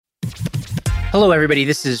Hello, everybody.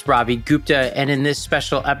 This is Ravi Gupta, and in this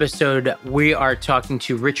special episode, we are talking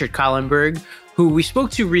to Richard Kahlenberg, who we spoke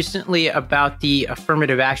to recently about the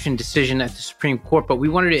affirmative action decision at the Supreme Court, but we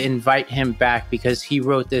wanted to invite him back because he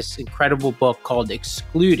wrote this incredible book called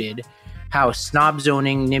Excluded: How Snob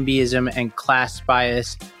Zoning, NIMBYism, and Class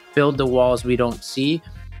Bias Build the Walls We Don't See.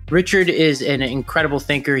 Richard is an incredible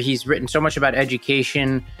thinker. He's written so much about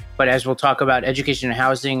education, but as we'll talk about, education and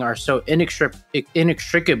housing are so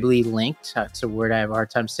inextricably linked. That's a word I have a hard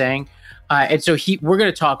time saying. And so we're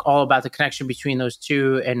going to talk all about the connection between those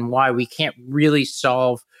two and why we can't really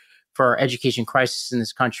solve for our education crisis in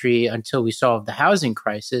this country until we solve the housing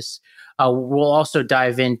crisis. We'll also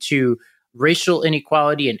dive into racial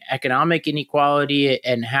inequality and economic inequality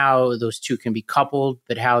and how those two can be coupled,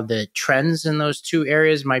 but how the trends in those two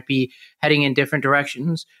areas might be heading in different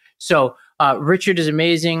directions. So Richard is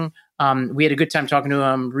amazing. We had a good time talking to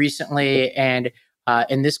him recently. And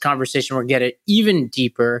in this conversation, we'll get it even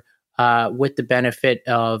deeper with the benefit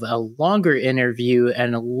of a longer interview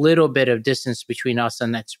and a little bit of distance between us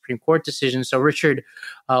and that Supreme Court decision. So Richard,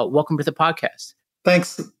 welcome to the podcast.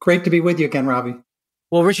 Thanks. Great to be with you again, Robbie.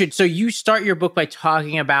 Well, Richard, so you start your book by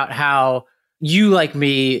talking about how you, like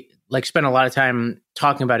me, spend a lot of time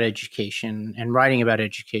talking about education and writing about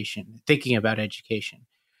education, thinking about education.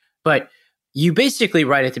 But you basically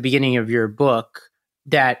write at the beginning of your book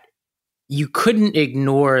that you couldn't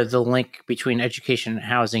ignore the link between education and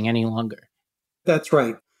housing any longer. That's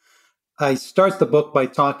right. I start the book by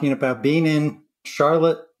talking about being in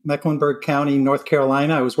Charlotte, Mecklenburg County, North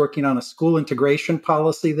Carolina. I was working on a school integration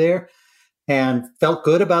policy there and felt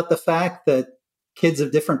good about the fact that kids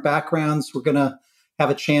of different backgrounds were going to have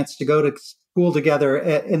a chance to go to school together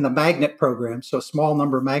in the magnet program, so a small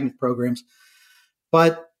number of magnet programs.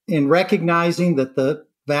 But in recognizing that the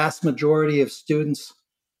vast majority of students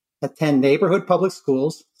attend neighborhood public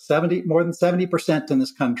schools, more than 70% in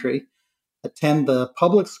this country attend the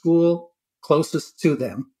public school closest to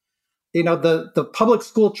them. You know, the public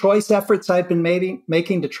school choice efforts I've been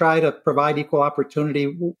making to try to provide equal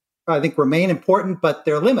opportunity, I think, remain important, but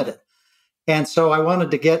they're limited. And so I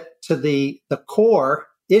wanted to get to the core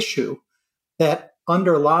issue that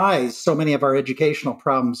underlies so many of our educational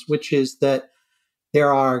problems, which is that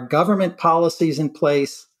there are government policies in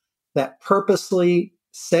place that purposely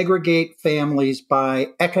segregate families by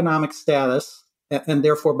economic status and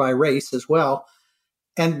therefore by race as well.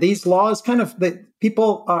 And these laws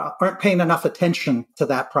people aren't paying enough attention to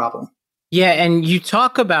that problem. Yeah, and you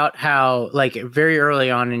talk about how, very early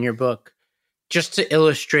on in your book, just to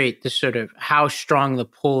illustrate the sort of how strong the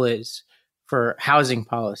pull is for housing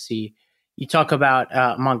policy, you talk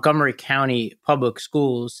about Montgomery County public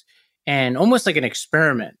schools and almost like an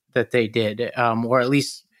experiment that they did, or at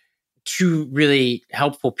least two really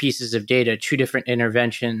helpful pieces of data, two different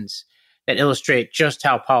interventions that illustrate just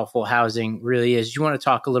how powerful housing really is. You want to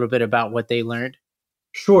talk a little bit about what they learned?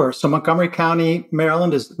 Sure. So Montgomery County,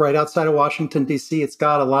 Maryland is right outside of Washington, D.C. It's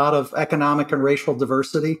got a lot of economic and racial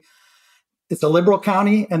diversity. It's a liberal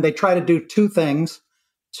county, and they try to do two things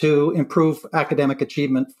to improve academic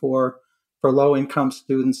achievement for low-income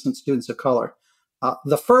students and students of color.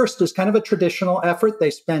 The first is kind of a traditional effort.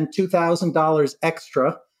 They spend $2,000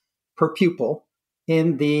 extra per pupil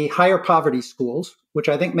in the higher poverty schools, which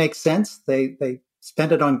I think makes sense. They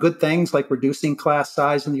spend it on good things like reducing class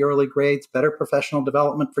size in the early grades, better professional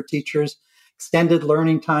development for teachers, extended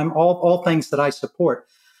learning time, all things that I support.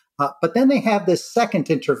 But then they have this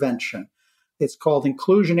second intervention. It's called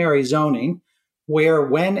inclusionary zoning, where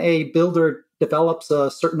when a builder develops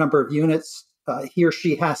a certain number of units, he or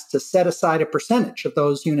she has to set aside a percentage of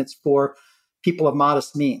those units for people of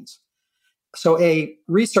modest means. So a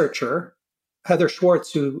researcher, Heather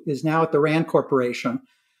Schwartz, who is now at the RAND Corporation,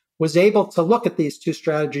 was able to look at these two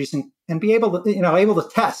strategies and be able to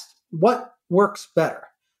test what works better: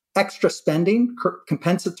 extra spending,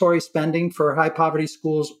 compensatory spending for high poverty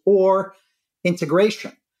schools, or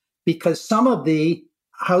integration. Because some of the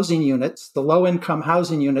housing units, the low income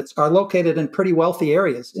housing units, are located in pretty wealthy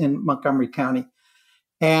areas in Montgomery County.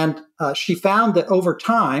 And she found that over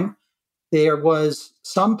time, there was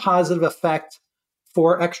some positive effect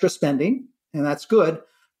for extra spending, and that's good.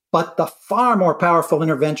 But the far more powerful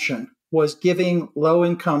intervention was giving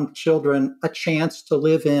low-income children a chance to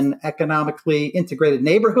live in economically integrated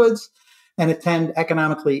neighborhoods and attend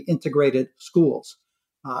economically integrated schools.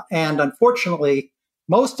 And unfortunately,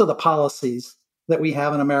 most of the policies that we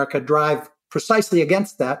have in America drive precisely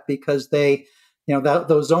against that because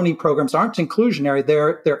those zoning programs aren't inclusionary,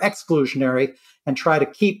 they're exclusionary and try to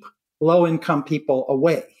keep low-income people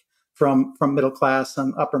away from middle class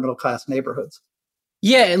and upper middle class neighborhoods.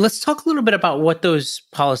 Yeah, let's talk a little bit about what those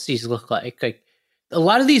policies look like. Like a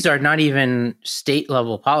lot of these are not even state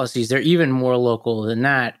level policies, they're even more local than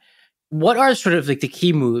that. What are sort of like the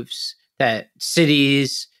key moves that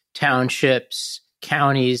cities, townships,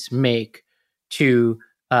 counties make to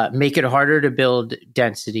make it harder to build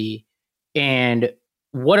density? And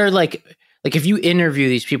what are like if you interview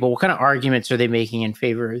these people, what kind of arguments are they making in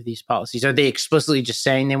favor of these policies? Are they explicitly just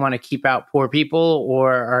saying they want to keep out poor people,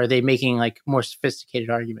 or are they making like more sophisticated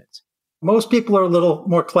arguments? Most people are a little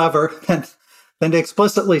more clever than to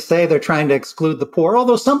explicitly say they're trying to exclude the poor,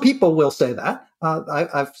 although some people will say that.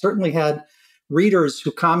 I've certainly had readers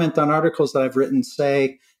who comment on articles that I've written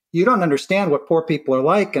say, you don't understand what poor people are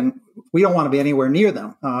like, and we don't want to be anywhere near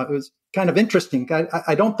them. It was kind of interesting.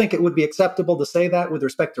 I don't think it would be acceptable to say that with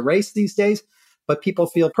respect to race these days, but people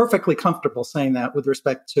feel perfectly comfortable saying that with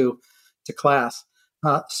respect to class.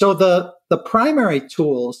 So the primary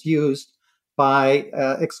tools used by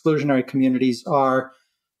exclusionary communities are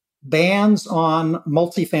bans on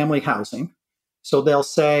multifamily housing. So they'll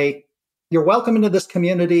say, you're welcome into this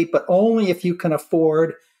community, but only if you can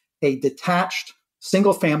afford a detached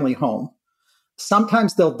single family home.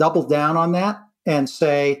 Sometimes they'll double down on that and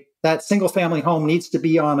say that single family home needs to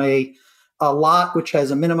be on a lot which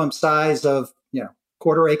has a minimum size of,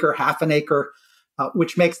 quarter acre, half an acre,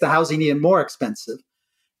 which makes the housing even more expensive.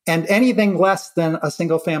 And anything less than a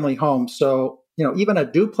single family home. So, even a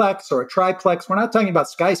duplex or a triplex, we're not talking about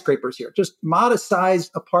skyscrapers here, just modest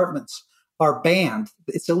sized apartments are banned.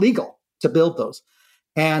 It's illegal to build those.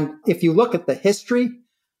 And if you look at the history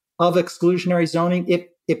of exclusionary zoning,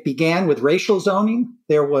 it began with racial zoning.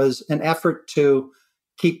 There was an effort to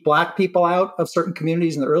keep Black people out of certain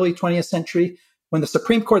communities in the early 20th century. When the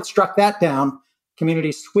Supreme Court struck that down,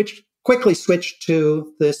 communities quickly switched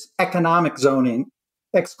to this economic zoning,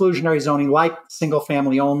 exclusionary zoning like single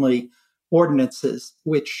family only ordinances,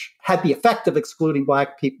 which had the effect of excluding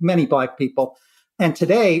many Black people. And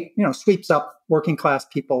today, sweeps up working class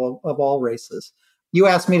people of all races. You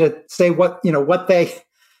asked me to say what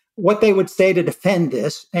they would say to defend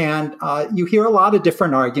this. And you hear a lot of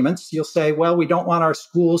different arguments. You'll say, well, we don't want our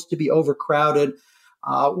schools to be overcrowded.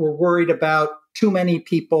 We're worried about too many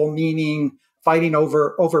people, meaning fighting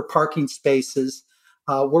over parking spaces.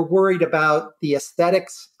 We're worried about the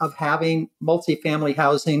aesthetics of having multifamily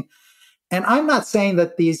housing. And I'm not saying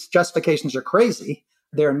that these justifications are crazy.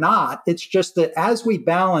 They're not. It's just that as we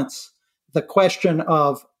balance the question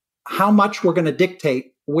of how much we're going to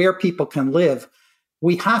dictate where people can live,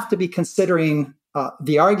 we have to be considering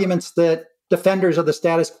the arguments that defenders of the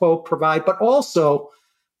status quo provide, but also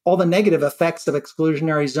all the negative effects of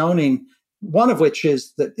exclusionary zoning, one of which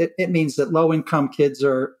is that it means that low-income kids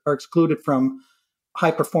are excluded from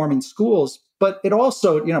high-performing schools. But it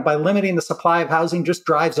also, by limiting the supply of housing, just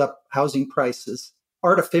drives up housing prices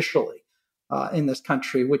artificially in this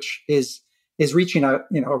country, which is reaching a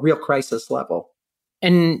real crisis level.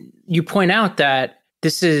 And you point out that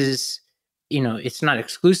this is, it's not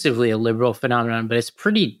exclusively a liberal phenomenon, but it's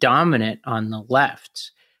pretty dominant on the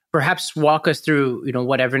left. Perhaps walk us through,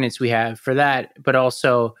 what evidence we have for that, but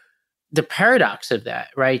also the paradox of that,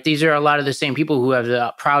 right? These are a lot of the same people who have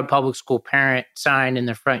the proud public school parent sign in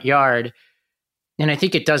their front yard. And I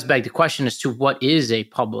think it does beg the question as to what is a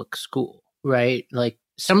public school, right? Like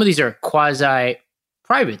some of these are quasi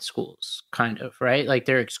private schools, kind of, right? Like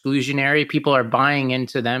they're exclusionary. People are buying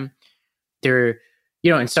into them. They're,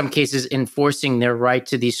 in some cases enforcing their right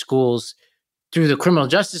to these schools through the criminal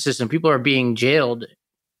justice system. People are being jailed.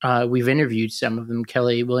 We've interviewed some of them,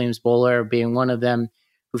 Kelly Williams Bowler being one of them,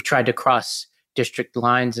 who've tried to cross district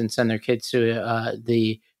lines and send their kids to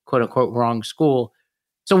the quote unquote wrong school.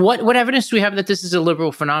 So what evidence do we have that this is a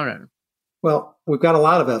liberal phenomenon? Well, we've got a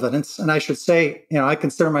lot of evidence. And I should say, I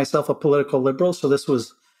consider myself a political liberal. So this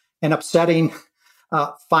was an upsetting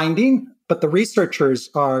finding. But the researchers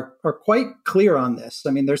are quite clear on this.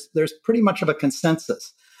 I mean, there's pretty much of a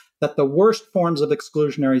consensus that the worst forms of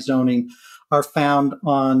exclusionary zoning are found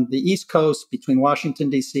on the East Coast between Washington,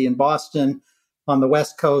 D.C. and Boston, on the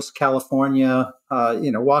West Coast, California,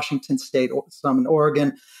 Washington State, some in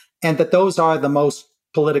Oregon, and that those are the most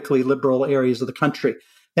politically liberal areas of the country.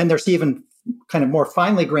 Then there's even kind of more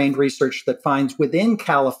finely grained research that finds within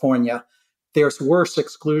California, there's worse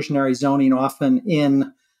exclusionary zoning often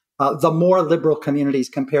in the more liberal communities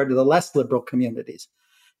compared to the less liberal communities.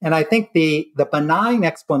 And I think the benign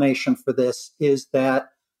explanation for this is that,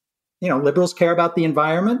 liberals care about the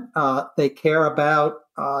environment. They care about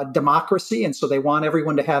democracy. And so they want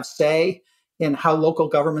everyone to have say in how local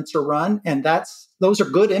governments are run. And those are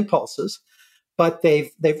good impulses, but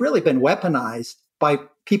they've really been weaponized by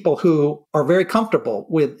people who are very comfortable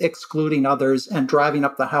with excluding others and driving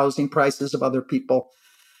up the housing prices of other people,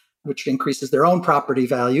 which increases their own property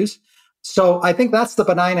values. So I think that's the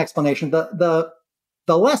benign explanation. The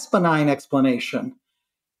less benign explanation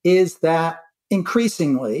is that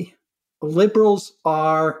increasingly liberals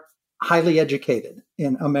are highly educated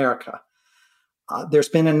in America. There's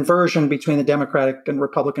been an inversion between the Democratic and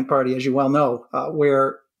Republican Party, as you well know,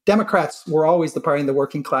 where Democrats were always the party of the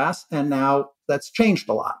working class, and now that's changed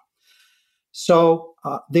a lot. So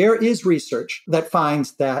there is research that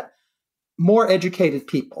finds that more educated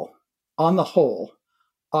people, on the whole,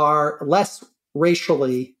 are less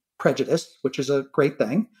racially prejudiced, which is a great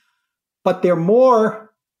thing, but they're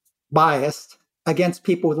more biased against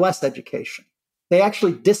people with less education. They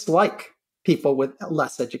actually dislike people with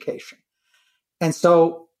less education. And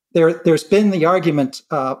so there's been the argument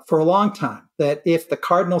for a long time that if the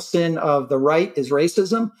cardinal sin of the right is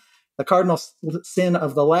racism, the cardinal sin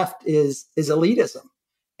of the left is elitism.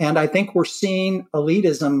 And I think we're seeing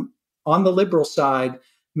elitism on the liberal side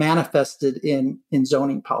manifested in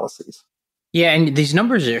zoning policies. Yeah, and these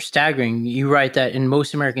numbers are staggering. You write that in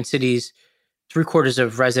most American cities, 3/4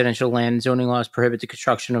 of residential land zoning laws prohibit the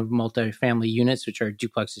construction of multifamily units, which are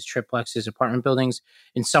duplexes, triplexes, apartment buildings.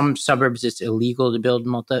 In some suburbs, it's illegal to build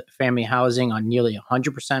multifamily housing on nearly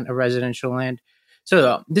 100% of residential land.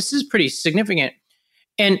 So this is pretty significant.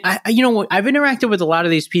 And I've interacted with a lot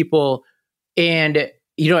of these people, and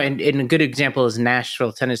and a good example is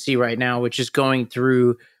Nashville, Tennessee, right now, which is going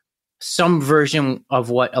through some version of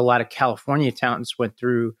what a lot of California towns went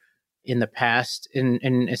through in the past.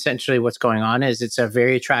 And essentially what's going on is it's a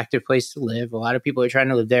very attractive place to live. A lot of people are trying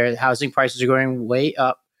to live there. Housing prices are going way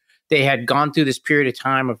up. They had gone through this period of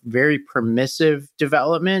time of very permissive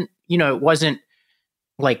development. It wasn't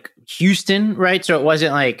like Houston, right? So it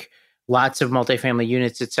wasn't like lots of multifamily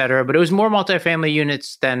units, et cetera, but it was more multifamily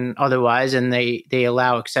units than otherwise. And they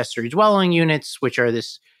allow accessory dwelling units, which are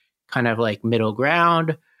this kind of like middle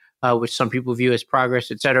ground, which some people view as progress,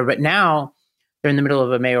 et cetera. But now they're in the middle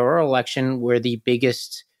of a mayoral election where the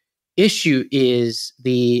biggest issue is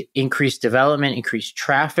the increased development, increased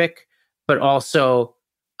traffic, but also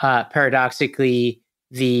paradoxically,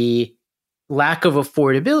 the lack of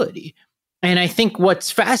affordability. And I think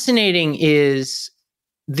what's fascinating is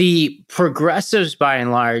the progressives, by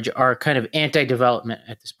and large, are kind of anti-development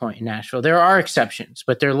at this point in Nashville. There are exceptions,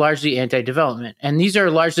 but they're largely anti-development. And these are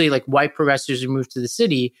largely like white progressives who moved to the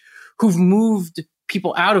city, who've moved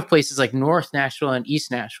people out of places like North Nashville and East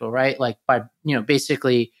Nashville, right? Like by,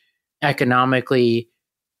 basically economically,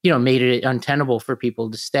 made it untenable for people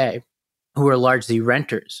to stay, who are largely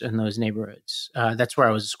renters in those neighborhoods. That's where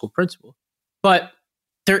I was a school principal. But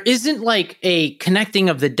there isn't like a connecting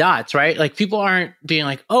of the dots, right? Like people aren't being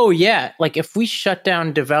like, oh yeah, like if we shut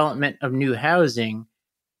down development of new housing,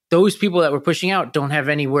 those people that we're pushing out don't have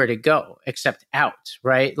anywhere to go except out,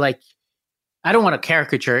 right? Like, I don't want to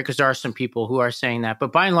caricature it because there are some people who are saying that,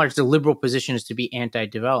 but by and large, the liberal position is to be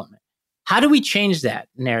anti-development. How do we change that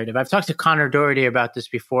narrative? I've talked to Connor Doherty about this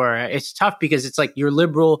before. It's tough because it's like you're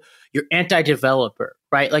liberal, you're anti-developer,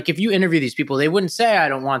 right? Like if you interview these people, they wouldn't say, I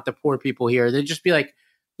don't want the poor people here. They'd just be like,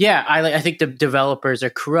 yeah, I think the developers are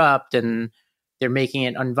corrupt and they're making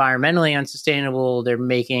it environmentally unsustainable. They're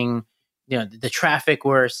making the traffic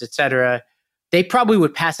worse, et cetera. They probably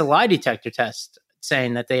would pass a lie detector test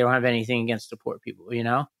saying that they don't have anything against the poor people,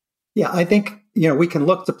 Yeah, I think, we can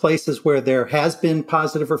look to places where there has been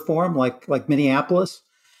positive reform, like Minneapolis.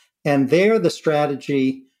 And there, the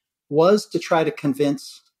strategy was to try to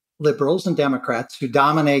convince liberals and Democrats who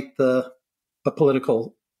dominate the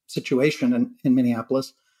political situation in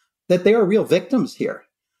Minneapolis that they are real victims here.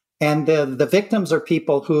 And the victims are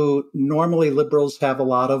people who normally liberals have a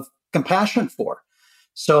lot of compassion for.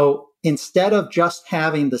 So instead of just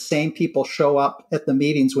having the same people show up at the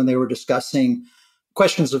meetings when they were discussing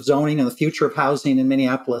questions of zoning and the future of housing in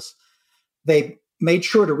Minneapolis, they made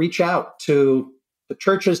sure to reach out to the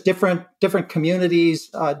churches, different communities,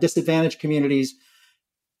 disadvantaged communities,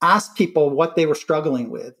 ask people what they were struggling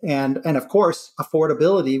with. And of course,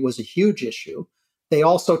 affordability was a huge issue. They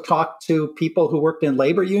also talked to people who worked in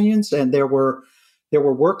labor unions, and there were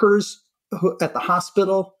workers at the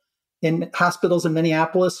hospitals in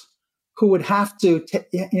Minneapolis who would have to,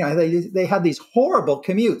 they had these horrible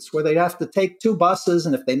commutes where they'd have to take 2 buses,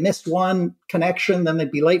 and if they missed one connection, then they'd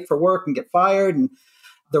be late for work and get fired. And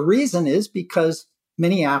the reason is because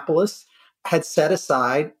Minneapolis had set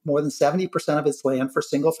aside more than 70% of its land for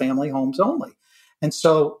single-family homes only. And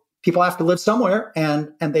so people have to live somewhere,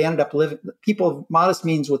 and they ended up living, people of modest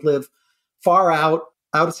means would live far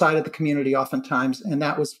outside of the community oftentimes, and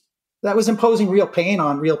that was imposing real pain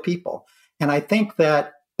on real people. And I think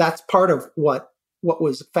that that's part of what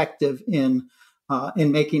was effective in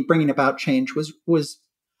bringing about change was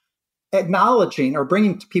acknowledging or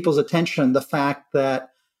bringing to people's attention the fact that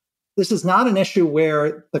this is not an issue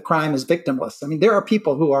where the crime is victimless. I mean, there are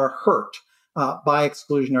people who are hurt by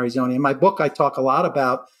exclusionary zoning. In my book, I talk a lot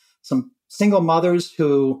about some single mothers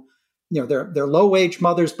who, they're low wage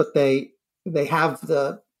mothers, but they have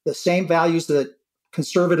the same values that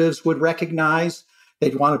conservatives would recognize. They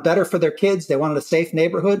wanted better for their kids. They wanted a safe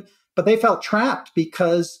neighborhood, but they felt trapped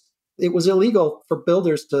because it was illegal for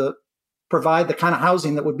builders to provide the kind of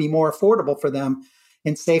housing that would be more affordable for them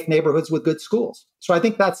in safe neighborhoods with good schools. So I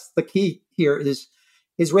think that's the key here is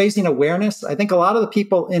raising awareness. I think a lot of the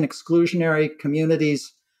people in exclusionary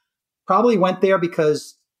communities probably went there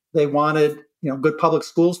because they wanted, good public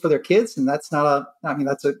schools for their kids. And that's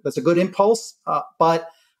a good impulse. But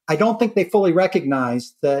I don't think they fully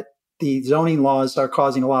recognize that the zoning laws are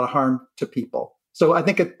causing a lot of harm to people. So I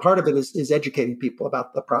think part of it is educating people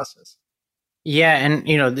about the process. Yeah. And,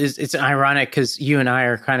 it's ironic because you and I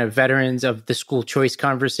are kind of veterans of the school choice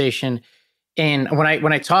conversation. And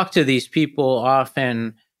when I talk to these people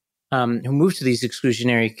often who move to these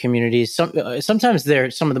exclusionary communities, sometimes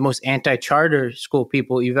they're some of the most anti-charter school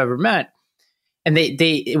people you've ever met. And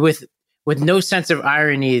they with no sense of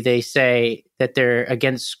irony, they say that they're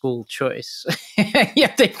against school choice.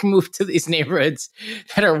 Yet they've moved to these neighborhoods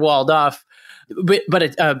that are walled off.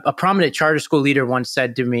 But a prominent charter school leader once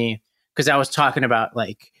said to me, because I was talking about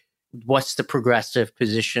what's the progressive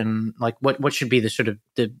position, what should be the sort of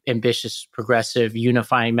the ambitious, progressive,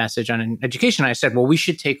 unifying message on education. I said, well, we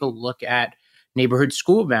should take a look at neighborhood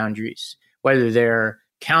school boundaries, whether they're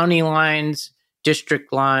county lines,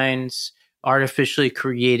 district lines, artificially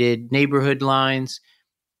created neighborhood lines,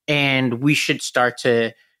 and we should start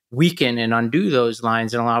to weaken and undo those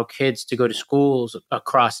lines and allow kids to go to schools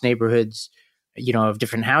across neighborhoods, of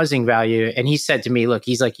different housing value. And he said to me, look,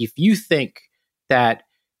 he's like, if you think that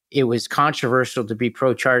it was controversial to be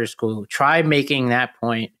pro-charter school, try making that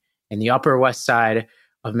point in the Upper West Side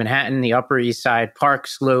of Manhattan, the Upper East Side, Park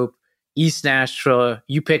Slope, East Nashville.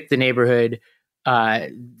 You pick the neighborhood.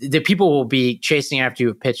 The people will be chasing after you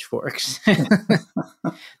with pitchforks.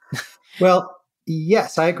 Well,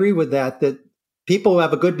 yes, I agree with that people who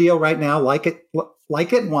have a good deal right now like it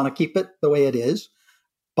and want to keep it the way it is.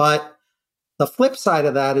 But the flip side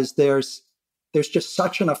of that is there's just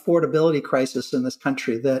such an affordability crisis in this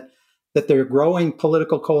country that there are growing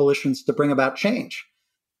political coalitions to bring about change.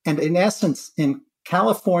 And in essence, in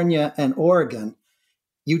California and Oregon,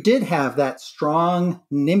 you did have that strong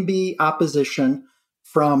NIMBY opposition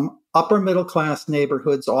from upper middle class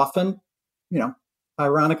neighborhoods, often,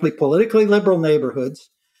 ironically, politically liberal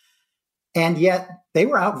neighborhoods. And yet they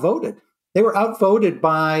were outvoted. They were outvoted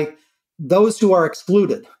by those who are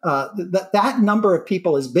excluded. That number of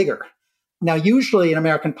people is bigger. Now, usually in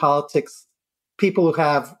American politics, people who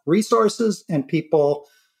have resources and people,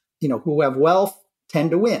 who have wealth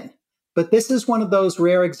tend to win. But this is one of those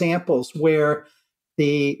rare examples where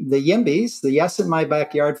the YIMBYs, the Yes in My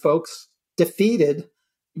Backyard folks, defeated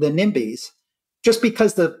the NIMBYs just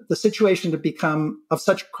because the situation had become of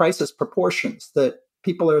such crisis proportions that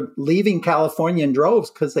people are leaving California in droves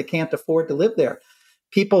because they can't afford to live there.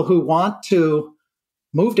 People who want to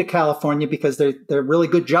move to California because they're really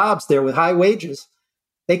good jobs there with high wages,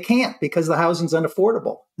 they can't because the housing's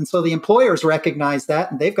unaffordable. And so the employers recognize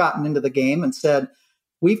that, and they've gotten into the game and said,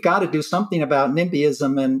 we've got to do something about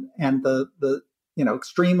NIMBYism and the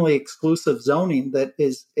extremely exclusive zoning that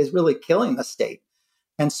is really killing the state.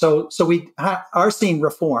 And so we are seeing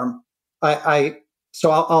reform.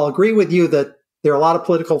 I'll agree with you that there are a lot of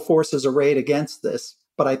political forces arrayed against this,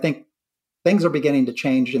 but I think things are beginning to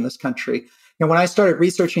change in this country. And when I started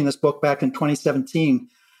researching this book back in 2017,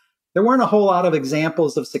 there weren't a whole lot of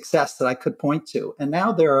examples of success that I could point to. And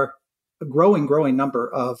now there are a growing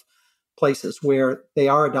number of places where they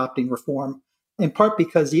are adopting reform, in part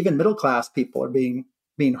because even middle class people are being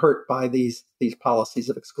hurt by these policies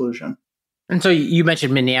of exclusion. And so you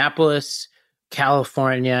mentioned Minneapolis,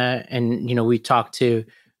 California, and we talked to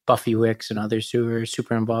Buffy Wicks and others who are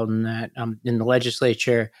super involved in that in the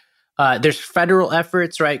legislature. There's federal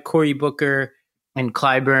efforts, right? Cory Booker and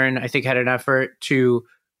Clyburn, I think, had an effort to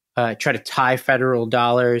try to tie federal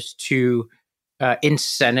dollars to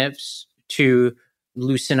incentives to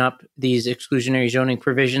loosen up these exclusionary zoning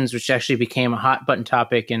provisions, which actually became a hot button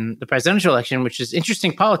topic in the presidential election, which is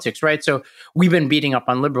interesting politics, right? So we've been beating up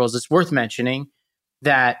on liberals. It's worth mentioning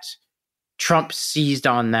that Trump seized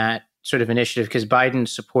on that sort of initiative because Biden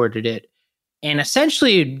supported it and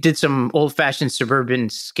essentially did some old-fashioned suburban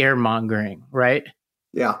scaremongering, right?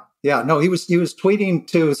 Yeah. Yeah, no, he was tweeting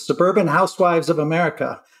to suburban housewives of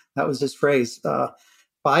America. That was his phrase.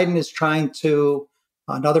 Biden is trying to.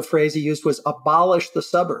 Another phrase he used was abolish the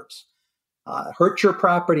suburbs, hurt your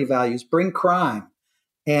property values, bring crime.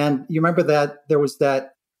 And you remember that there was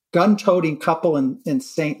that gun-toting couple in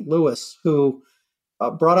St. Louis who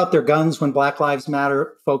brought out their guns when Black Lives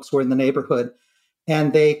Matter folks were in the neighborhood.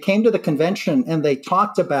 And they came to the convention and they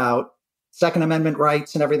talked about Second Amendment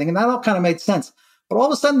rights and everything. And that all kind of made sense. But all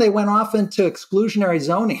of a sudden they went off into exclusionary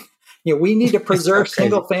zoning. We need to preserve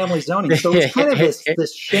single family zoning. So it's kind of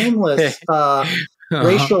this shameless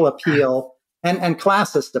racial appeal and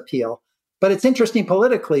classist appeal. But it's interesting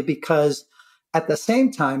politically because at the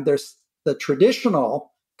same time, there's the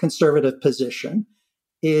traditional conservative position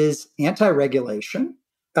is anti-regulation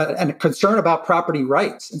and a concern about property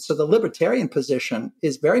rights. And so the libertarian position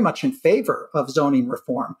is very much in favor of zoning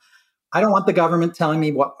reform. I don't want the government telling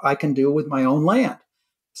me what I can do with my own land.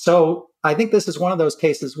 So I think this is one of those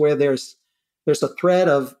cases where there's a thread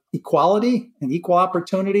of equality and equal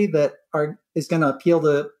opportunity that is going to appeal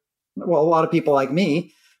to, well, a lot of people like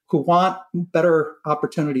me who want better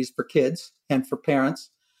opportunities for kids and for parents.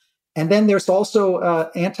 And then there's also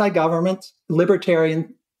anti-government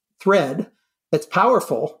libertarian thread that's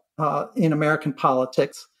powerful in American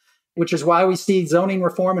politics, which is why we see zoning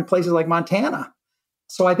reform in places like Montana.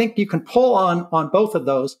 So I think you can pull on both of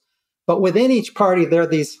those, but within each party, there are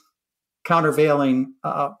these countervailing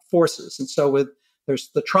forces. And so there's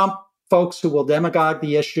the Trump folks who will demagogue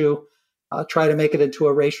the issue, try to make it into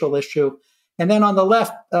a racial issue. And then on the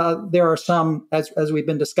left, there are some, as we've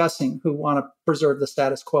been discussing, who want to preserve the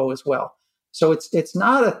status quo as well. So it's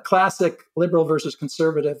not a classic liberal versus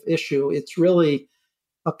conservative issue. It's really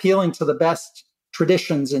appealing to the best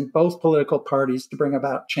traditions in both political parties to bring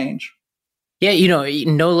about change. Yeah,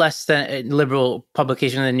 no less than a liberal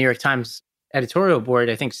publication than the New York Times editorial board,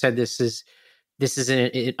 I think, said this is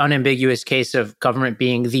an unambiguous case of government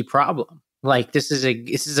being the problem. Like this is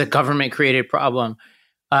a government created problem.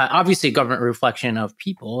 Obviously, a government reflection of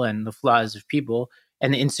people and the flaws of people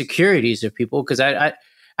and the insecurities of people. Because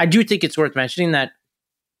I do think it's worth mentioning that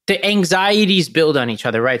the anxieties build on each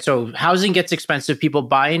other, right? So housing gets expensive. People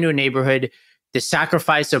buy into a neighborhood. The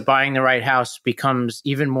sacrifice of buying the right house becomes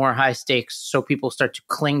even more high stakes. So people start to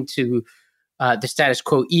cling to the status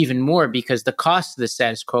quo even more because the cost of the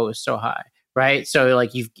status quo is so high, right? So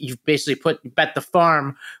like you've basically bet the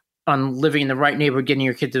farm on living in the right neighborhood, getting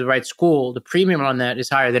your kid to the right school. The premium on that is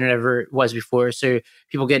higher than it ever was before. So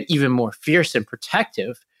people get even more fierce and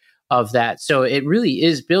protective of that. So it really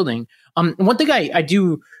is building. One thing I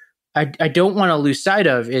don't want to lose sight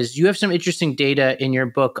of is you have some interesting data in your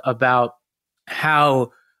book about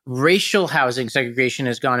how racial housing segregation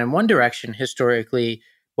has gone in one direction historically,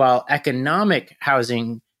 while economic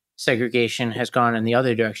housing segregation has gone in the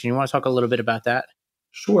other direction. You want to talk a little bit about that?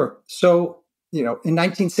 Sure. So, in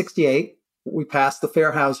 1968, we passed the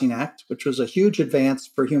Fair Housing Act, which was a huge advance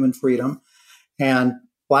for human freedom. And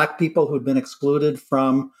Black people who'd been excluded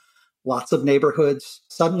from lots of neighborhoods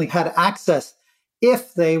suddenly had access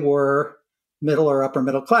if they were middle or upper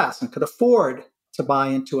middle class and could afford to buy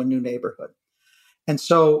into a new neighborhood. And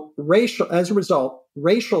so as a result,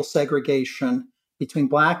 racial segregation between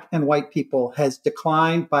Black and white people has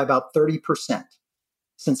declined by about 30%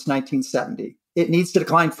 since 1970. It needs to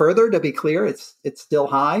decline further, to be clear. It's still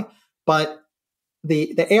high, but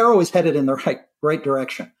the arrow is headed in the right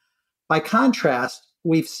direction. By contrast,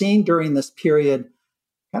 we've seen during this period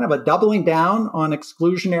kind of a doubling down on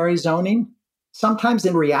exclusionary zoning, sometimes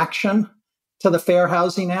in reaction to the Fair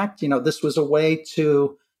Housing Act. This was a way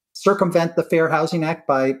to circumvent the Fair Housing Act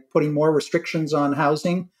by putting more restrictions on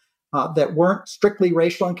housing that weren't strictly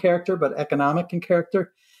racial in character, but economic in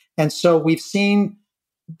character. And so we've seen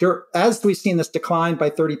this decline by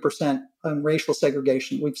 30% on racial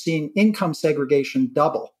segregation, we've seen income segregation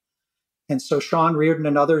double. And so Sean Reardon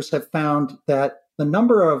and others have found that the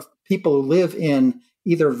number of people who live in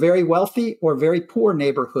either very wealthy or very poor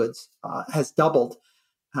neighborhoods has doubled.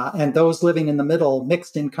 And those living in the middle,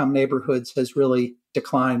 mixed income neighborhoods has really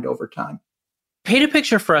declined over time. Paint a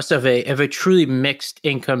picture for us of a truly mixed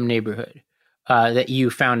income neighborhood that you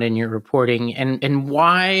found in your reporting and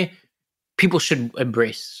why people should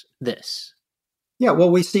embrace this. Yeah, well,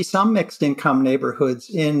 we see some mixed income neighborhoods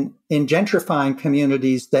in gentrifying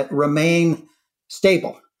communities that remain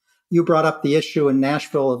stable. You brought up the issue in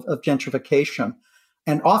Nashville of gentrification.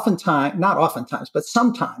 And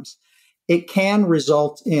sometimes it can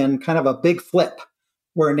result in kind of a big flip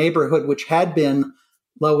where a neighborhood which had been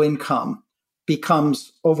low income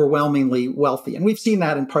becomes overwhelmingly wealthy. And we've seen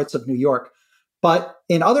that in parts of New York. But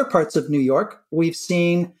in other parts of New York, we've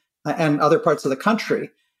seen, and other parts of the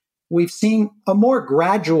country, we've seen a more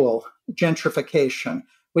gradual gentrification,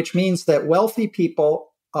 which means that wealthier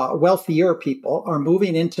people are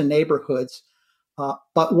moving into neighborhoods.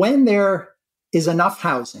 But when there is enough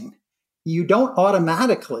housing, you don't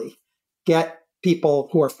automatically get people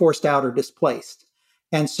who are forced out or displaced.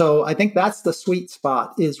 And so I think that's the sweet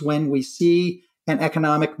spot, is when we see an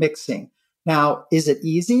economic mixing. Now, is it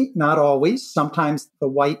easy? Not always. Sometimes the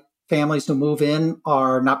white families who move in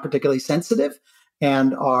are not particularly sensitive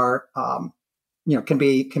and are, can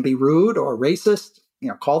be rude or racist.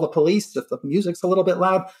 Call the police if the music's a little bit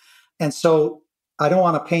loud. And so I don't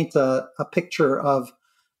want to paint a picture of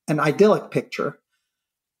an idyllic picture.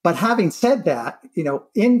 But having said that,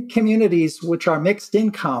 in communities which are mixed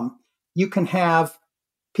income, you can have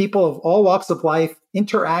people of all walks of life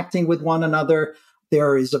interacting with one another.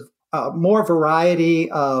 There is a more variety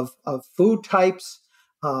of food types,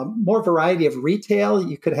 more variety of retail.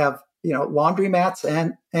 You could have, laundromats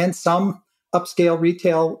and some upscale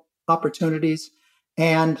retail opportunities.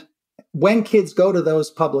 And when kids go to those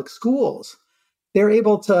public schools, they're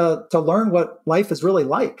able to learn what life is really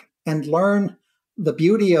like and learn the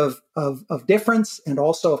beauty of difference and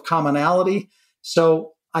also of commonality.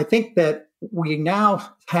 So I think that we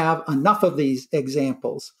now have enough of these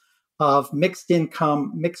examples of mixed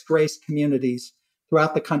income, mixed race communities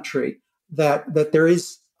throughout the country that there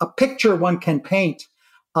is a picture one can paint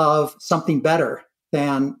of something better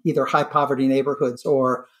than either high poverty neighborhoods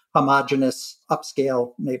or homogenous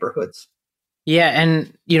upscale neighborhoods. Yeah.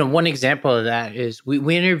 And, one example of that is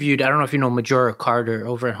we interviewed, I don't know if you know Majora Carter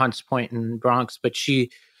over at Hunts Point in Bronx, but she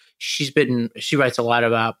writes a lot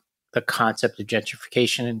about the concept of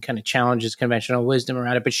gentrification and kind of challenges conventional wisdom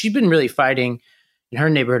around it. But she's been really fighting in her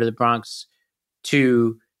neighborhood of the Bronx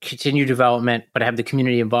to continue development, but have the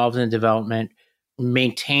community involved in the development,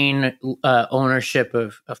 maintain ownership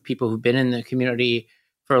of people who've been in the community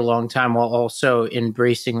for a long time, while also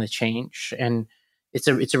embracing the change. And it's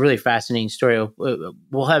a really fascinating story.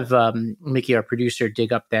 We'll have Mickey, our producer,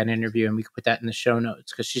 dig up that interview, and we can put that in the show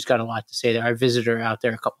notes because she's got a lot to say there. I visited her out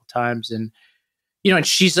there a couple of times, and and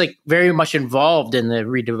she's like very much involved in the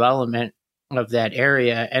redevelopment of that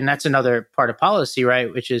area. And that's another part of policy,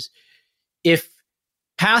 right? Which is if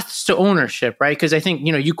paths to ownership, right? Because I think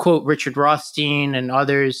you quote Richard Rothstein and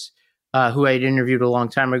others who I had interviewed a long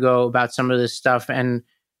time ago about some of this stuff, and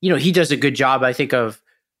he does a good job, I think, of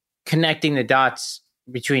connecting the dots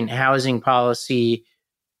between housing policy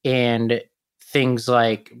and things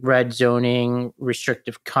like red zoning,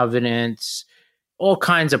 restrictive covenants, all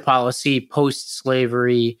kinds of policy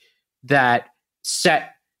post-slavery that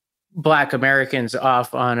set Black Americans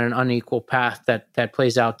off on an unequal path that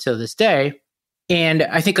plays out to this day. And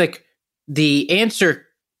I think like the answer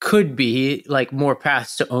could be like more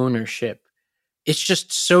paths to ownership. It's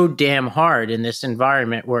just so damn hard in this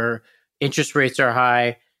environment where interest rates are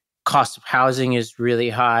high, cost of housing is really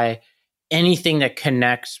high. Anything that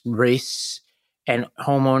connects race and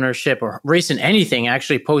home ownership, or race and anything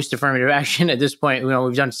actually post affirmative action at this point,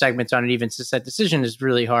 we've done segments on it, even since that decision, is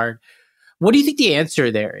really hard. What do you think the answer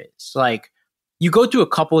there is? Like, you go through a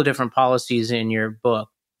couple of different policies in your book,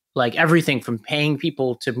 like everything from paying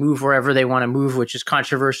people to move wherever they want to move, which is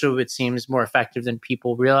controversial, but seems more effective than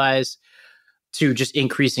people realize, to just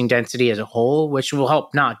increasing density as a whole, which will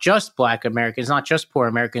help not just Black Americans, not just poor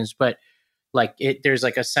Americans, but like there's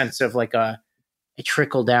like a sense of like a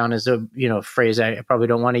trickle down is a phrase I probably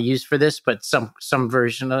don't want to use for this, but some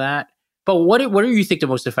version of that. But what do you think the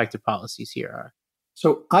most effective policies here are?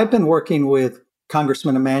 So I've been working with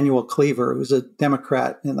Congressman Emanuel Cleaver, who's a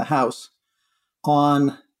Democrat in the House,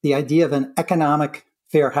 on the idea of an economic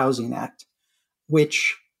fair housing act,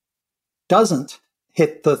 which doesn't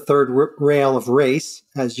hit the third rail of race,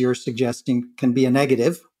 as you're suggesting, can be a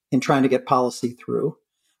negative in trying to get policy through.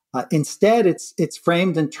 Instead, it's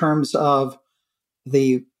framed in terms of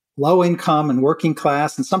the low income and working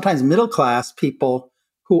class and sometimes middle class people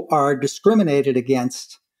who are discriminated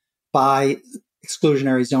against by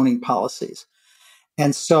exclusionary zoning policies.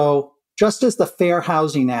 And so just as the Fair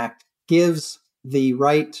Housing Act gives the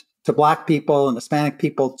right to Black people and Hispanic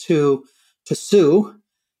people to sue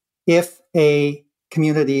if a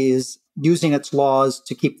community is using its laws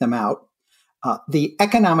to keep them out, the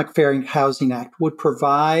Economic Fair Housing Act would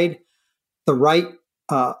provide the right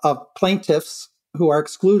of plaintiffs who are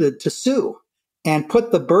excluded to sue and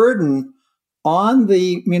put the burden on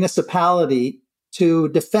the municipality to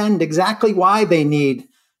defend exactly why they need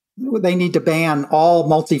to ban all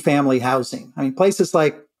multifamily housing. I mean, places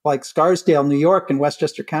like Scarsdale, New York, and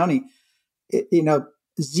Westchester County,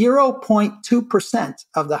 0.2%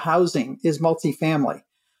 of the housing is multifamily.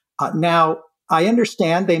 Now, I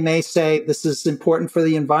understand they may say this is important for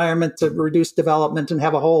the environment to reduce development and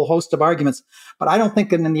have a whole host of arguments, but I don't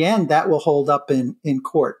think in the end that will hold up in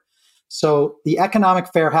court. So the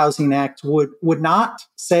Economic Fair Housing Act would not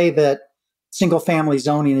say that single family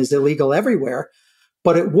zoning is illegal everywhere,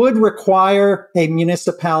 but it would require a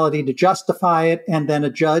municipality to justify it, and then a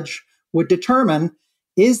judge would determine,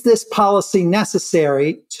 is this policy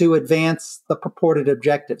necessary to advance the purported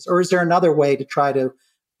objectives, or is there another way to try to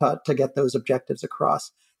get those objectives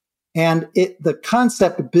across? And the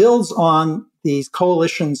concept builds on these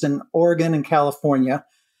coalitions in Oregon and California,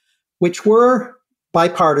 which were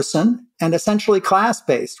bipartisan and essentially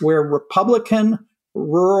class-based, where Republican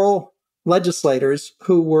rural legislators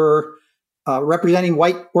who were representing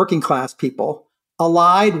white working class people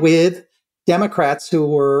allied with Democrats who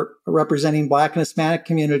were representing Black and Hispanic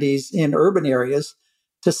communities in urban areas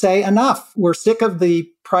to say, enough. We're sick of the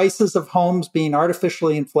prices of homes being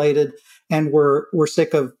artificially inflated, and we're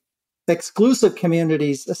sick of exclusive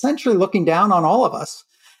communities essentially looking down on all of us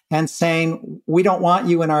and saying, we don't want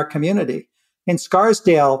you in our community. In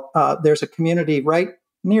Scarsdale, there's a community right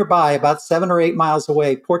nearby, about 7 or 8 miles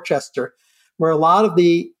away, Portchester, where a lot of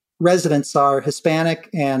the residents are Hispanic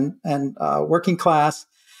and working class.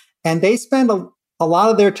 And they spend a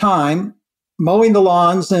lot of their time mowing the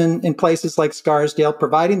lawns in places like Scarsdale,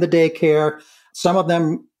 providing the daycare. Some of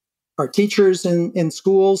them are teachers in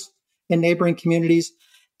schools in neighboring communities.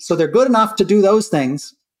 So they're good enough to do those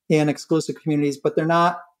things in exclusive communities, but they're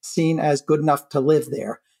not seen as good enough to live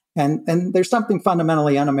there. And there's something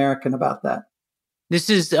fundamentally un-American about that.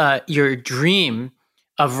 This is your dream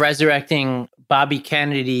of resurrecting Bobby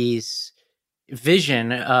Kennedy's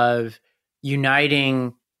vision of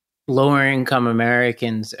uniting lower income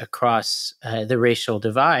Americans across the racial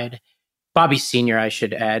divide. Bobby Sr., I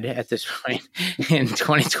should add, at this point in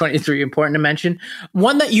 2023, important to mention.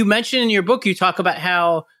 One that you mentioned in your book, you talk about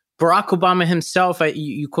how Barack Obama himself,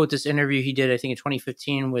 you quote this interview he did, I think in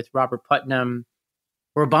 2015 with Robert Putnam,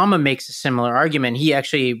 where Obama makes a similar argument. He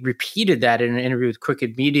actually repeated that in an interview with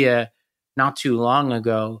Crooked Media not too long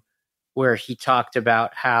ago, where he talked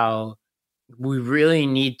about how we really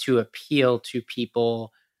need to appeal to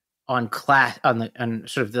people on class, on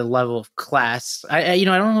sort of the level of class. I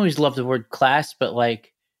don't always love the word class, but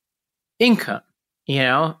like income,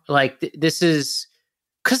 this is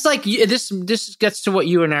because this gets to what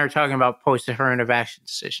you and I are talking about post affirmative action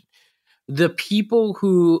decision. The people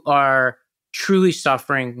who are truly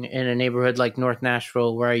suffering in a neighborhood like North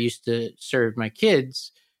Nashville, where I used to serve my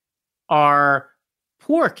kids, are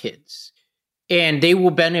poor kids, and they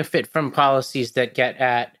will benefit from policies that get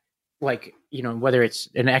at, like, whether it's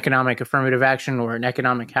an economic affirmative action or an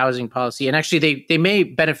economic housing policy. And actually they may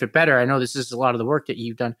benefit better. I know this is a lot of the work that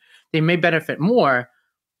you've done. They may benefit more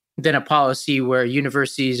than a policy where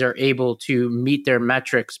universities are able to meet their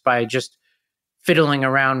metrics by just fiddling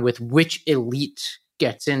around with which elite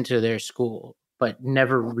gets into their school, but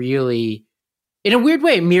never really, in a weird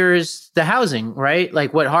way, mirrors the housing, right?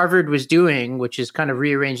 Like what Harvard was doing, which is kind of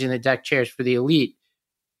rearranging the deck chairs for the elite,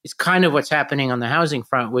 is kind of what's happening on the housing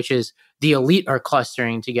front, which is the elite are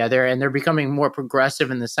clustering together and they're becoming more progressive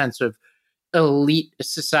in the sense of elite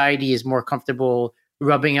society is more comfortable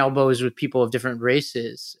rubbing elbows with people of different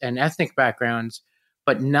races and ethnic backgrounds,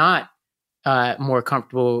 but not more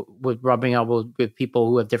comfortable with rubbing elbows with people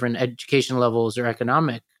who have different education levels or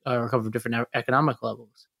cover different economic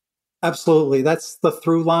levels. Absolutely. That's the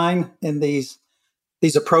through line in these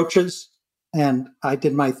approaches. And I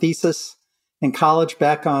did my thesis in college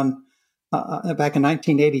back in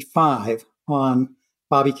 1985 on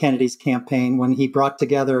Bobby Kennedy's campaign, when he brought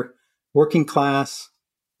together working class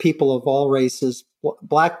people of all races,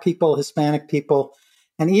 Black people, Hispanic people,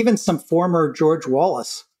 and even some former George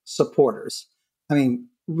Wallace supporters. I mean,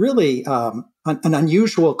 really an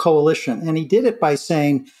unusual coalition. And he did it by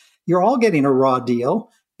saying, you're all getting a raw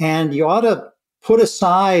deal, and you ought to put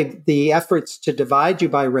aside the efforts to divide you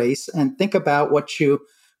by race and think about what you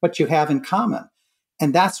have in common.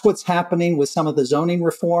 And that's what's happening with some of the zoning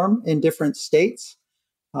reform in different states,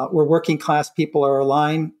 where working class people are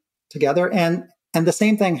aligned together. And the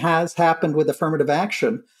same thing has happened with affirmative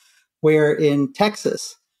action, where in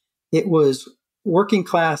Texas, it was working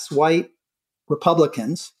class white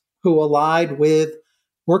Republicans who allied with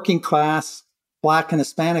working class Black and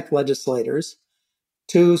Hispanic legislators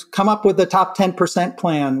to come up with the top 10%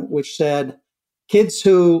 plan, which said kids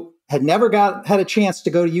who had never had a chance to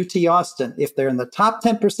go to UT Austin, if they're in the top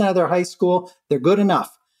 10% of their high school, they're good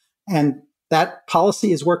enough. And that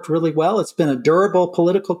policy has worked really well. It's been a durable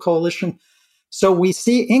political coalition. So we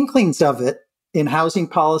see inklings of it in housing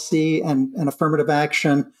policy and affirmative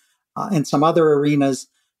action and some other arenas.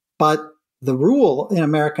 But the rule in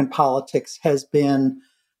American politics has been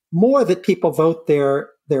more that people vote their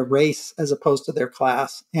race as opposed to their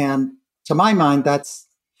class. And to my mind, that's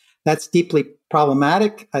deeply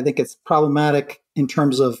problematic. I think it's problematic in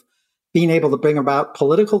terms of being able to bring about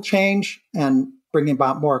political change and bringing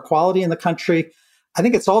about more equality in the country. I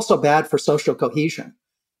think it's also bad for social cohesion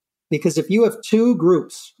because if you have two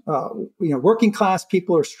groups, working class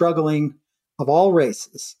people are struggling of all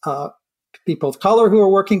races, people of color who are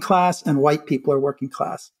working class and white people are working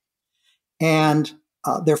class, and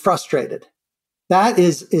they're frustrated. That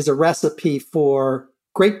is a recipe for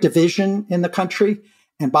great division in the country.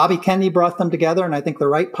 And Bobby Kennedy brought them together. And I think the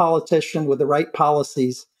right politician with the right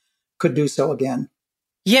policies could do so again.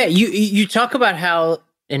 Yeah, you talk about how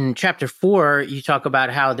in chapter 4, you talk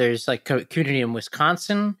about how there's like a community in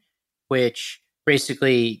Wisconsin, which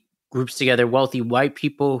basically groups together wealthy white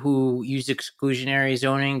people who use exclusionary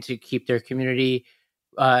zoning to keep their community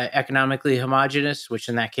economically homogenous, which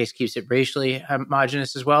in that case keeps it racially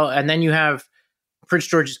homogenous as well. And then you have Prince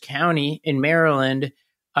George's County in Maryland,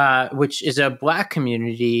 which is a Black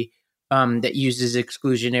community that uses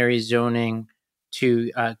exclusionary zoning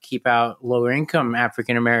to keep out lower income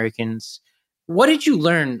African Americans. What did you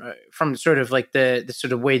learn from sort of like the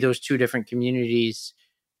sort of way those two different communities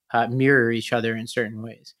mirror each other in certain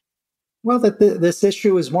ways? Well, this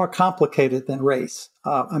issue is more complicated than race.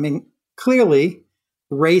 Clearly,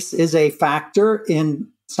 race is a factor in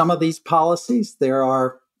some of these policies. There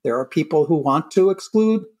are people who want to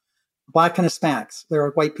exclude Black and Hispanics. There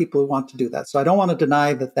are white people who want to do that. So I don't want to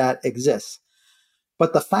deny that exists.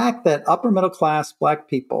 But the fact that upper middle class Black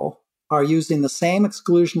people are using the same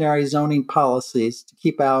exclusionary zoning policies to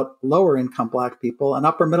keep out lower income Black people, and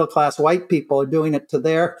upper middle class white people are doing it to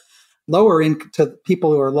their to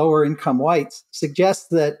people who are lower income whites, suggests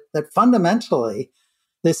that fundamentally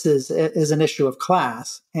this is an issue of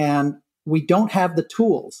class, and we don't have the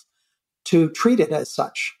tools to treat it as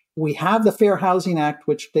such. We have the Fair Housing Act,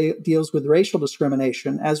 which deals with racial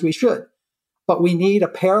discrimination, as we should. But we need a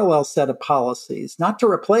parallel set of policies, not to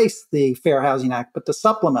replace the Fair Housing Act, but to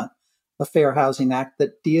supplement the Fair Housing Act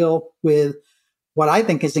that deal with what I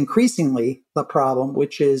think is increasingly the problem,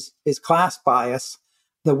 which is class bias,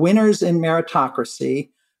 the winners in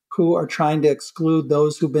meritocracy who are trying to exclude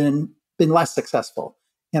those who've been less successful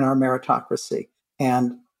in our meritocracy.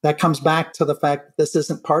 And that comes back to the fact that this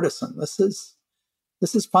isn't partisan. This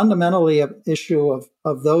is fundamentally an issue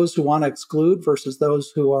of those who want to exclude versus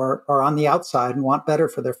those who are on the outside and want better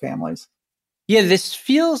for their families. Yeah, this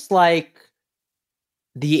feels like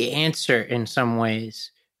the answer in some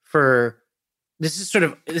ways for this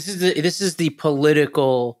is the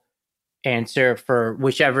political answer for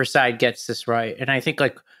whichever side gets this right. And I think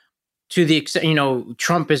like to the extent,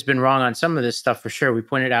 Trump has been wrong on some of this stuff for sure. We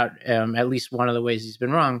pointed out at least one of the ways he's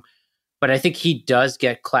been wrong. But I think he does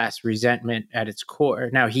get class resentment at its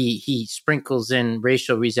core. Now, he sprinkles in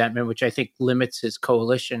racial resentment, which I think limits his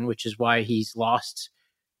coalition, which is why he's lost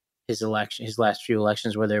his last few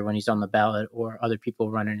elections, whether when he's on the ballot or other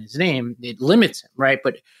people run in his name, it limits him, right?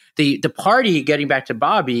 But the party, getting back to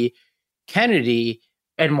Bobby Kennedy,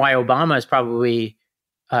 and why Obama is probably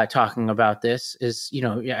talking about this is,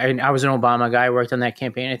 I was an Obama guy, worked on that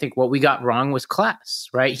campaign. I think what we got wrong was class,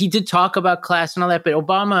 right? He did talk about class and all that, but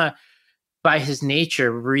Obama, by his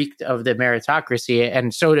nature, reeked of the meritocracy,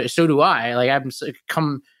 and so do I. Like I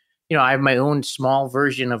have my own small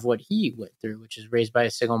version of what he went through, which is raised by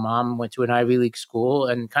a single mom, went to an Ivy League school,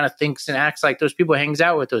 and kind of thinks and acts like those people, hangs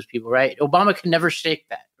out with those people, right? Obama could never shake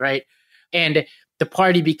that, right? And the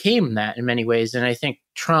party became that in many ways, and I think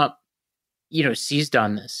Trump, seized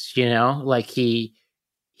on this. Like he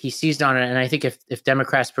seized on it, and I think if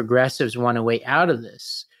Democrats, progressives want a way out of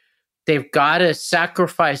this, they've got to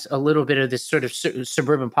sacrifice a little bit of this sort of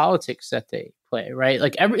suburban politics that they play, right?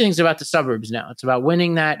 Like everything's about the suburbs now. It's about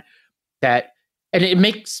winning that, and it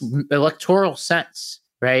makes electoral sense,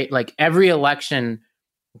 right? Like every election,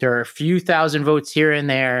 there are a few thousand votes here and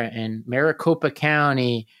there in Maricopa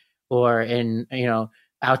County or in,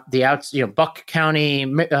 Buck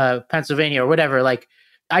County, Pennsylvania or whatever. Like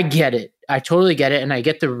I get it. I totally get it. And I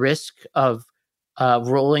get the risk of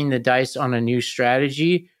rolling the dice on a new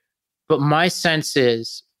strategy. But my sense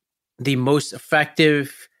is the most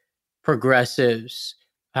effective progressives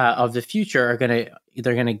of the future are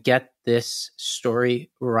going to get this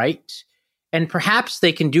story right. And perhaps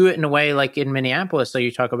they can do it in a way like in Minneapolis, like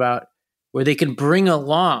you talk about, where they can bring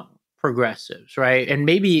along progressives, right? And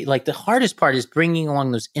maybe like the hardest part is bringing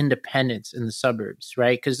along those independents in the suburbs,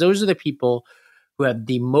 right? Because those are the people who have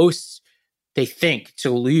the most, they think, to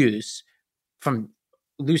lose from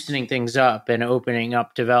loosening things up and opening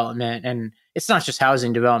up development. And it's not just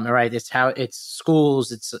housing development, right? It's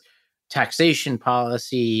schools, it's taxation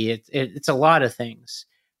policy, it's a lot of things.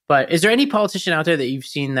 But is there any politician out there that you've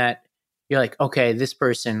seen that you're like, okay, this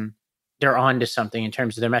person, they're on to something in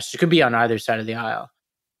terms of their message? It could be on either side of the aisle.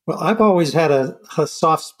 Well, I've always had a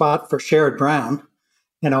soft spot for Sherrod Brown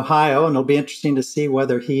in Ohio, and it'll be interesting to see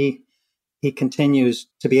whether he continues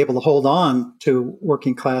to be able to hold on to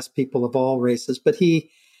working class people of all races. But he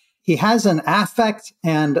has an affect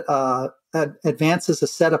and advances a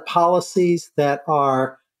set of policies that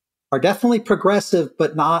are definitely progressive,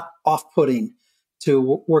 but not off-putting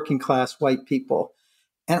to working class white people.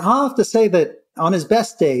 And I'll have to say that on his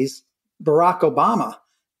best days, Barack Obama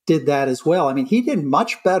did that as well. I mean, he did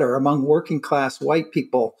much better among working class white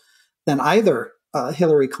people than either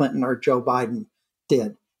Hillary Clinton or Joe Biden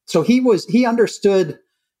did. So he understood,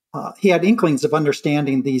 he had inklings of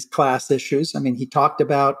understanding these class issues. I mean, he talked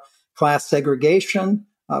about class segregation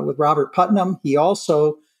with Robert Putnam. He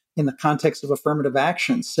also, in the context of affirmative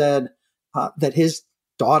action, said that his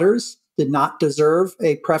daughters did not deserve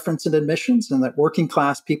a preference in admissions and that working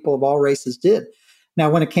class people of all races did. Now,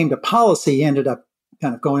 when it came to policy, he ended up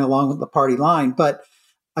kind of going along with the party line. But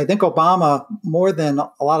I think Obama, more than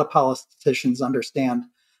a lot of politicians,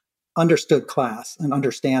 understood class and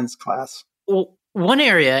understands class. Well, one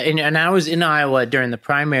area, and I was in Iowa during the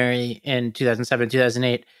primary in 2007,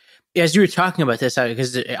 2008. As you were talking about this,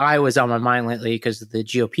 because Iowa's on my mind lately because of the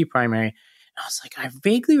GOP primary, I was like, I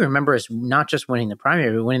vaguely remember us not just winning the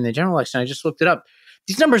primary, but winning the general election. I just looked it up.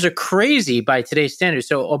 These numbers are crazy by today's standards.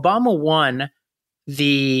 So Obama won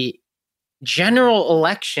the general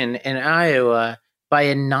election in Iowa by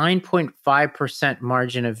a 9.5%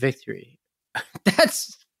 margin of victory.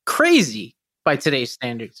 That's crazy by today's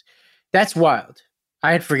standards. That's wild.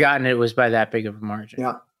 I had forgotten it was by that big of a margin.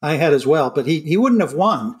 Yeah, I had as well. But he wouldn't have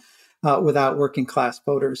won without working class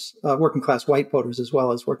voters, working class white voters, as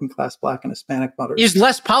well as working class Black and Hispanic voters. There's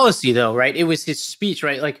less policy, though, right? It was his speech,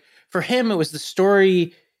 right? Like for him, it was the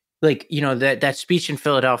story, like, you know, that speech in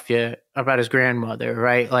Philadelphia about his grandmother,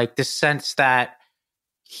 right? Like the sense that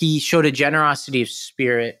he showed a generosity of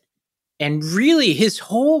spirit. And really, his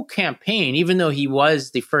whole campaign, even though he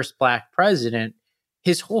was the first Black president,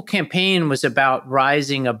 his whole campaign was about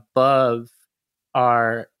rising above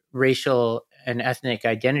our racial and ethnic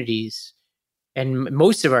identities and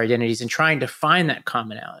most of our identities and trying to find that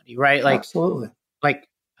commonality, right? Like, absolutely. Like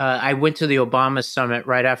I went to the Obama summit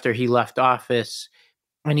right after he left office,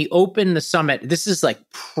 and he opened the summit. This is like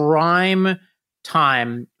prime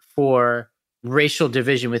time for racial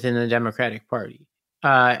division within the Democratic Party.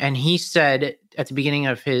 And he said at the beginning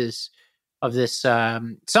of this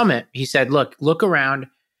summit, he said, look around.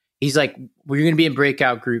 He's like, we're going to be in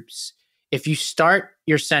breakout groups. If you start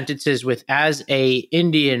your sentences with as a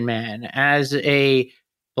Indian man, as a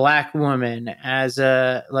Black woman, as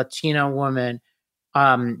a Latina woman,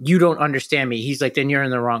 you don't understand me. He's like, then you're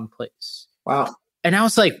in the wrong place. Wow. And I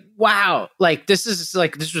was like, wow, like this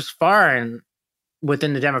was far and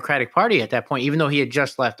within the Democratic Party at that point, even though he had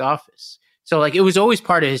just left office. So like, it was always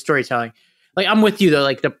part of his storytelling. Like, I'm with you though,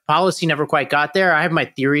 like the policy never quite got there. I have my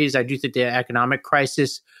theories. I do think the economic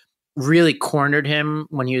crisis really cornered him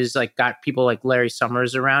when he was like, got people like Larry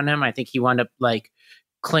Summers around him. I think he wound up like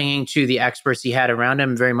clinging to the experts he had around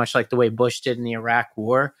him, very much like the way Bush did in the Iraq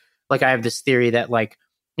War. Like, I have this theory that like,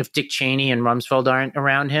 if Dick Cheney and Rumsfeld aren't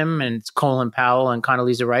around him and it's Colin Powell and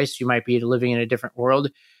Condoleezza Rice, you might be living in a different world.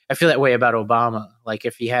 I feel that way about Obama. Like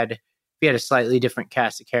if he had a slightly different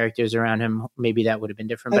cast of characters around him, maybe that would have been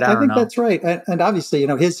different. But I don't know. I think that's right. And obviously, you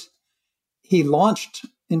know, he launched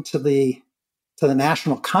into the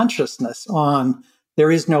national consciousness on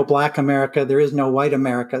there is no Black America, there is no white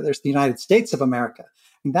America, there's the United States of America.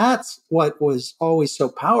 And that's what was always so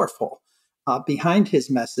powerful behind his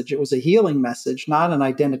message. It was a healing message, not an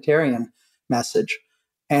identitarian message.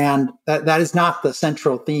 And that is not the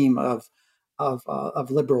central theme of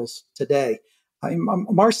liberals today.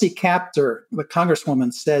 Marcy Kaptur, the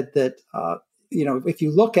congresswoman, said that, you know, if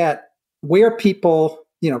you look at where people,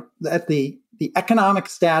 you know, at the economic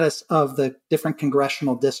status of the different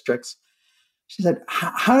congressional districts, she said,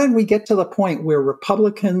 how did we get to the point where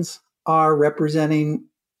Republicans are representing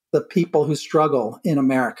the people who struggle in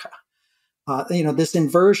America? You know, this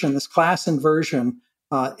inversion, this class inversion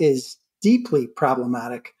is deeply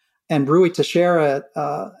problematic. And Rui Teixeira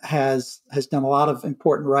has done a lot of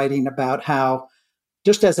important writing about how,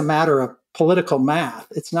 just as a matter of political math,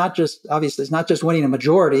 it's not just winning a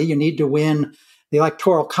majority. You need to win the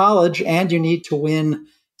Electoral College and you need to win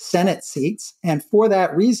Senate seats. And for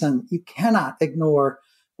that reason, you cannot ignore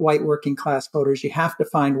white working class voters. You have to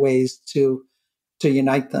find ways to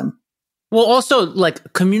unite them. Well, also,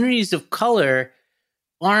 like, communities of color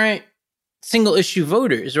aren't single issue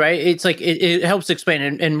voters, right? It's like it helps explain,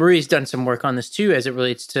 and Marie's done some work on this too as it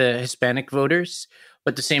relates to Hispanic voters,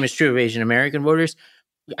 but the same is true of Asian American voters.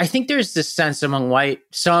 I think there's this sense among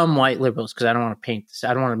some white liberals, because I don't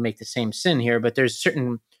want to make the same sin here, but there's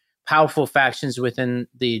certain powerful factions within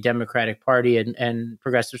the Democratic Party and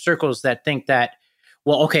progressive circles that think that,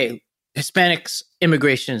 well, okay, Hispanics,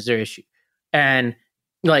 immigration is their issue. And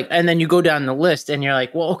then you go down the list and you're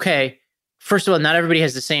like, well, okay, first of all, not everybody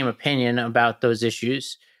has the same opinion about those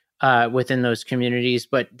issues within those communities,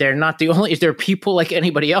 but they're not the only, they're people like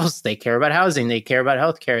anybody else. They care about housing, they care about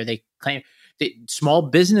healthcare, they claim small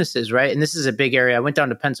businesses, right? And this is a big area. I went down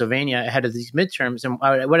to Pennsylvania ahead of these midterms, and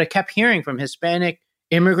what I kept hearing from Hispanic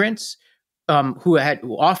immigrants who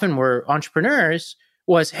often were entrepreneurs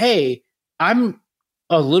was, hey, I'm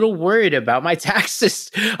a little worried about my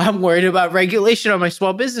taxes. I'm worried about regulation on my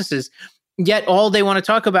small businesses. Yet all they want to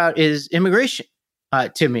talk about is immigration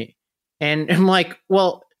to me. And I'm like,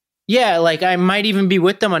 well, yeah, like I might even be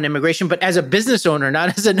with them on immigration, but as a business owner,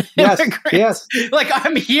 not as an immigrant. Yes. Like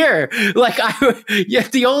I'm here. Like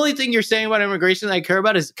the only thing you're saying about immigration that I care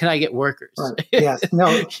about is, can I get workers? Right. Yes. No,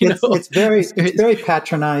 it's very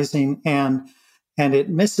patronizing, and it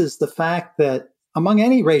misses the fact that among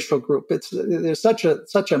any racial group, there's such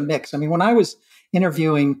a mix. I mean, when I was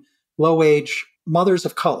interviewing low-wage mothers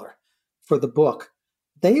of color for the book,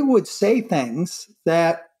 they would say things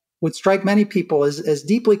that would strike many people as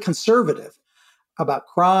deeply conservative about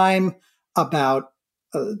crime, about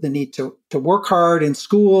the need to work hard in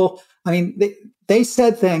school. I mean, they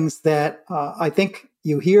said things that I think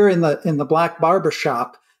you hear in the black barber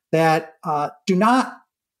shop that do not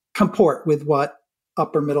comport with what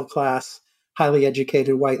upper middle class, highly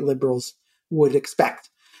educated white liberals would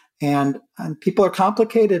expect. And people are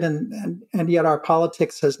complicated, and yet our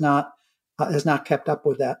politics has not kept up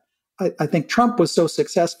with that. I think Trump was so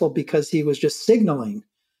successful because he was just signaling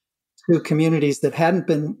to communities that hadn't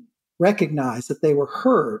been recognized that they were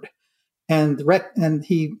heard, and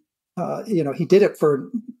he did it for,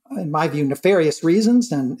 in my view, nefarious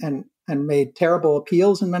reasons and made terrible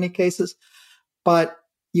appeals in many cases. But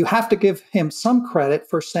you have to give him some credit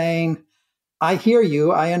for saying, "I hear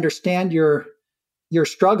you, I understand you're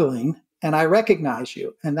struggling, and I recognize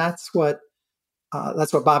you." And that's what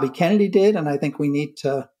Bobby Kennedy did, and I think we need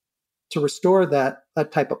to restore that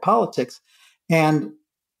type of politics. And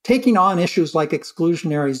taking on issues like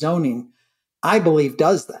exclusionary zoning, I believe,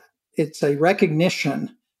 does that. It's a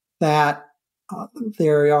recognition that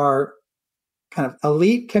there are kind of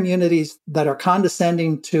elite communities that are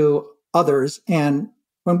condescending to others, and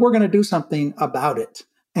when we're going to do something about it.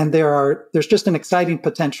 And there's just an exciting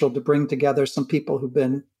potential to bring together some people who've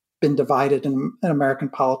been divided in American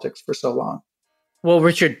politics for so long. Well,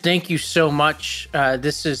 Richard, thank you so much.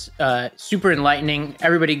 This is super enlightening.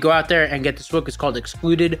 Everybody go out there and get this book. It's called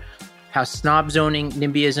Excluded: How Snob Zoning,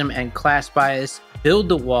 NIMBYism, and Class Bias Build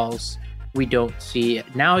the Walls We Don't See.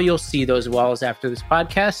 Now you'll see those walls after this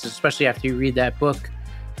podcast, especially after you read that book.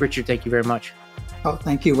 Richard, thank you very much. Oh,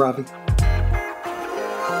 thank you, Robbie.